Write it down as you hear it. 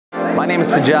My name is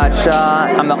Sajjad Shah.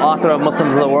 I'm the author of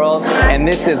Muslims of the World, and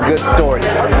this is Good Stories.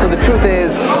 So the truth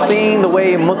is, seeing the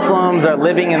way Muslims are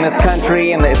living in this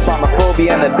country and the Islamophobia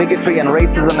and the bigotry and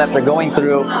racism that they're going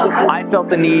through, I felt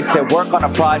the need to work on a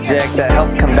project that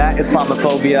helps combat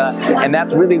Islamophobia, and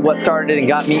that's really what started and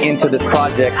got me into this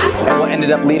project, and what ended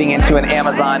up leading into an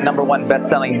Amazon #1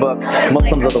 best-selling book,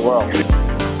 Muslims of the World.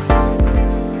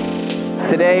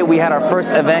 Today we had our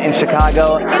first event in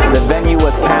Chicago. The venue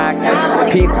was packed.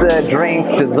 Pizza, drinks,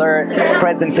 dessert,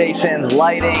 presentations,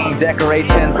 lighting,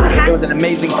 decorations. It was an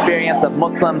amazing experience of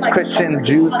Muslims, Christians,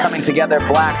 Jews coming together,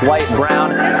 black, white,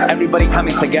 brown, everybody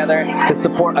coming together to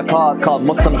support a cause called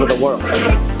Muslims of the World.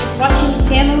 It's watching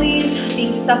families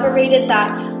being separated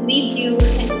that leaves you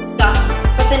in disgust.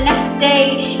 But the next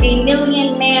day, a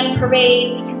million-man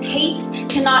parade, because hate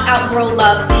cannot outgrow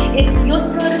love. It's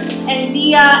Yusr and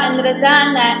Dia and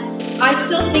Razan that I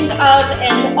still think of,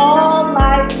 and all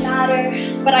lives matter.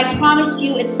 But I promise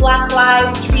you, it's black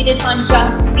lives treated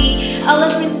unjust. The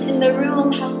elephants in the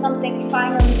room have something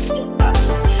finally to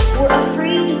discuss. We're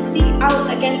afraid to speak out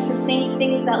against the same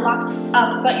things that locked us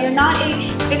up, but you're not a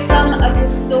victim of your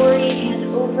story. Hand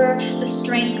over the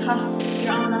strained cuffs.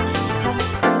 You're on the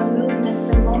cusp of a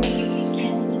movement the moment you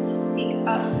begin to speak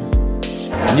up.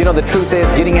 You know, the truth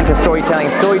is, getting into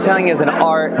storytelling is an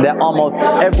art that almost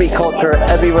every culture,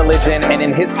 every religion, and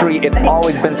in history, it's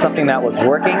always been something that was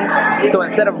working. So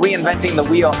instead of reinventing the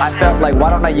wheel, I felt like, why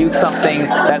don't I use something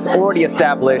that's already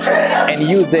established and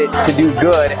use it to do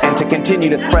good and to continue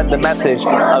to spread the message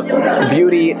of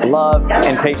beauty, love,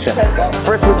 and patience.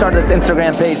 First, we started this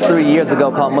Instagram page 3 years ago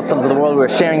called Muslims of the World. We were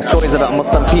sharing stories about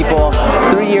Muslim people.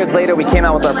 3 years later, we came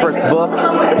out with our first book.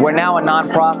 We're now a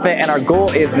nonprofit, and our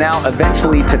goal is now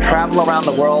eventually to travel around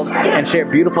the world and share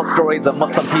beautiful stories of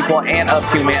Muslim people and of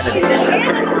humanity.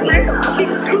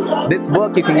 This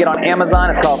book you can get on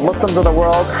Amazon. It's called Muslims of the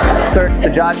World. Search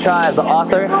Sajjad Shah as the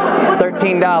author.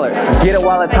 $13. Get it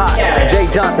while it's hot. Jay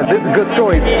Johnson, this is Good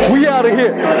Stories. We out of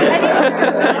here.